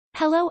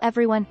Hello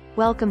everyone,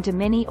 welcome to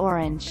Mini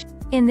Orange.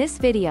 In this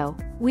video,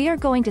 we are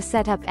going to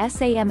set up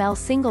SAML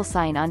Single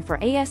Sign-On for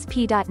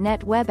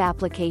asp.net web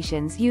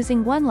applications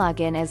using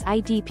Onelogin as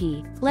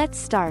IDP. Let's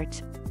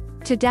start.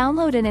 To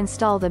download and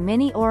install the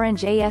Mini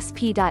Orange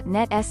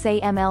asp.net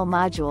SAML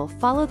module,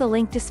 follow the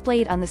link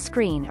displayed on the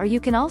screen, or you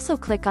can also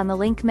click on the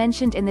link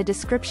mentioned in the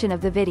description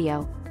of the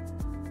video.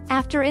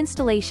 After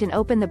installation,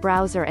 open the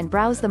browser and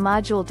browse the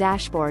module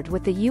dashboard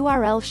with the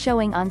URL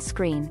showing on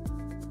screen.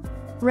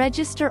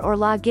 Register or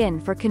log in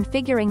for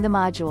configuring the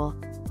module.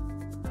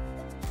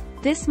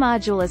 This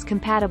module is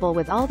compatible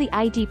with all the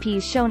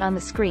IDPs shown on the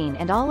screen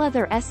and all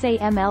other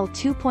SAML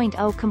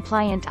 2.0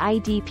 compliant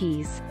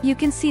IDPs. You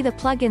can see the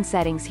plugin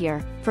settings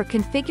here. For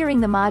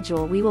configuring the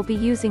module, we will be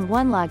using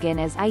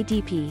Onelogin as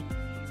IDP.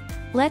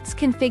 Let's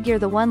configure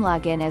the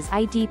Onelogin as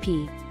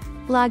IDP.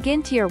 Log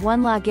in to your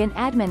Onelogin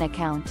admin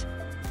account.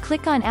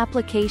 Click on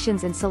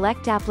Applications and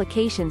select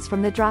Applications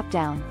from the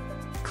drop-down.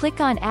 Click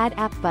on Add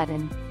App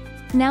button.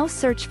 Now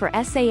search for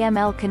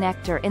SAML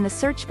connector in the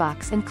search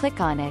box and click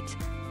on it.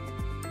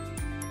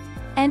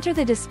 Enter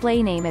the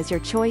display name as your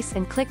choice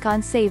and click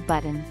on Save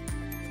button.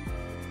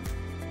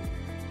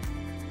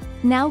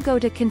 Now go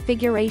to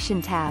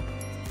Configuration tab.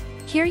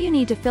 Here you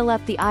need to fill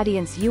up the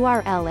audience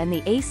URL and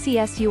the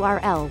ACS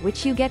URL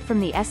which you get from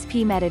the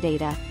SP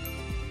metadata.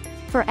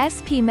 For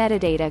SP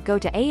metadata, go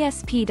to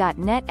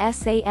asp.net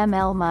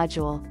SAML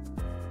module.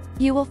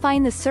 You will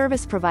find the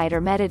service provider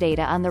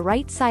metadata on the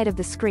right side of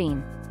the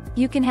screen.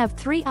 You can have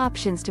three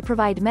options to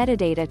provide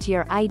metadata to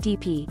your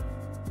IDP.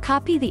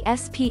 Copy the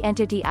SP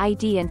entity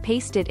ID and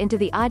paste it into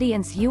the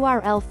audience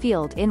URL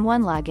field in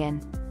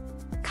Onelogin.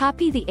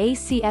 Copy the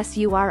ACS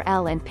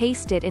URL and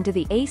paste it into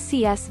the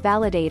ACS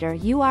validator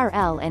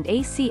URL and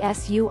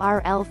ACS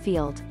URL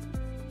field.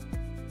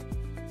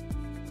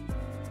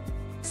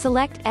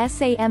 Select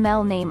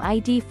SAML name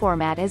ID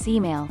format as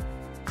email.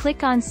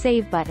 Click on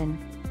Save button.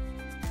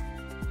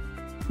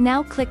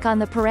 Now click on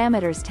the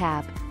Parameters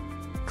tab.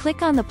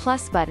 Click on the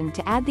plus button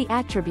to add the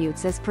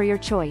attributes as per your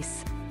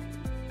choice.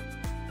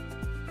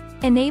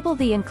 Enable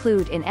the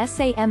Include in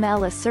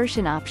SAML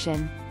assertion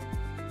option.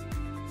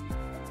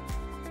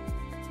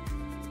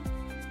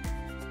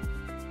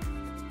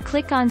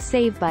 Click on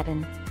Save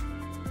button.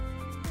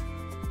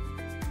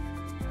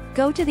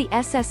 Go to the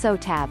SSO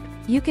tab.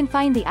 You can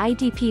find the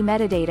IDP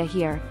metadata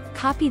here.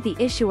 Copy the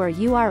issuer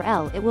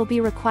URL, it will be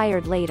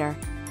required later.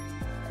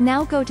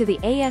 Now go to the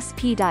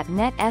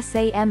asp.net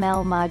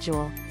SAML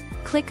module.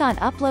 Click on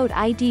Upload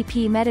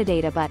IDP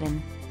metadata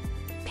button.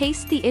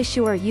 Paste the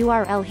issuer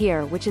URL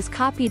here which is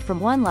copied from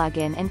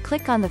Onelogin and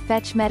click on the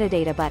Fetch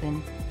metadata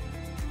button.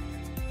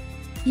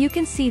 You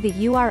can see the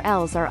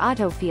URLs are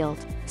auto-filled.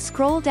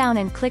 Scroll down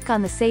and click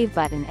on the Save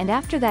button, and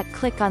after that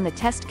click on the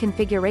Test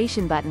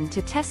Configuration button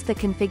to test the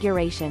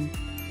configuration.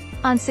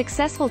 On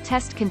successful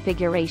test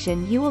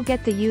configuration you will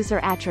get the user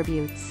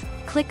attributes.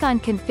 Click on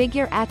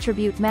Configure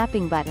Attribute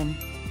Mapping button.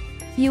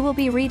 You will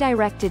be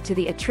redirected to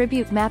the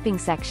Attribute Mapping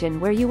section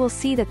where you will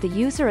see that the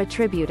user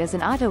attribute is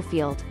an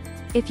auto-field.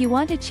 If you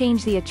want to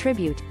change the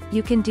attribute,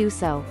 you can do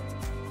so.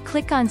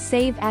 Click on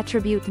Save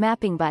Attribute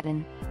Mapping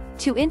button.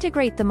 To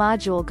integrate the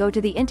module, go to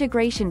the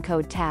Integration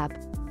Code tab.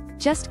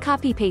 Just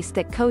copy-paste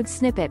that code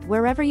snippet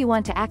wherever you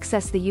want to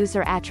access the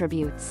user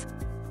attributes.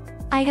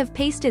 I have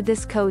pasted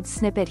this code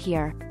snippet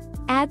here.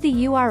 Add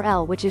the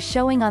URL which is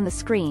showing on the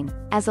screen,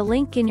 as a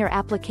link in your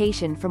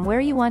application from where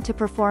you want to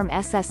perform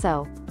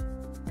SSO.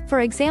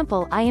 For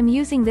example, I am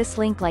using this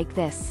link like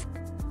this.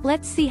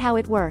 Let's see how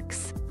it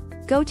works.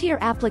 Go to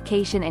your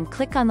application and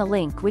click on the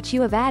link which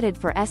you have added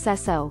for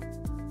SSO.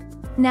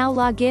 Now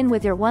log in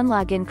with your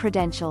Onelogin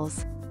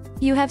credentials.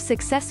 You have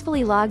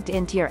successfully logged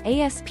into your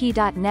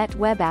asp.net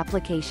web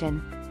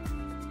application.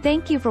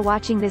 Thank you for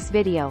watching this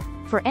video.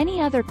 For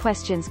any other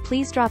questions,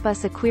 please drop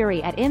us a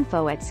query at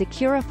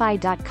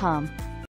info@securify.com.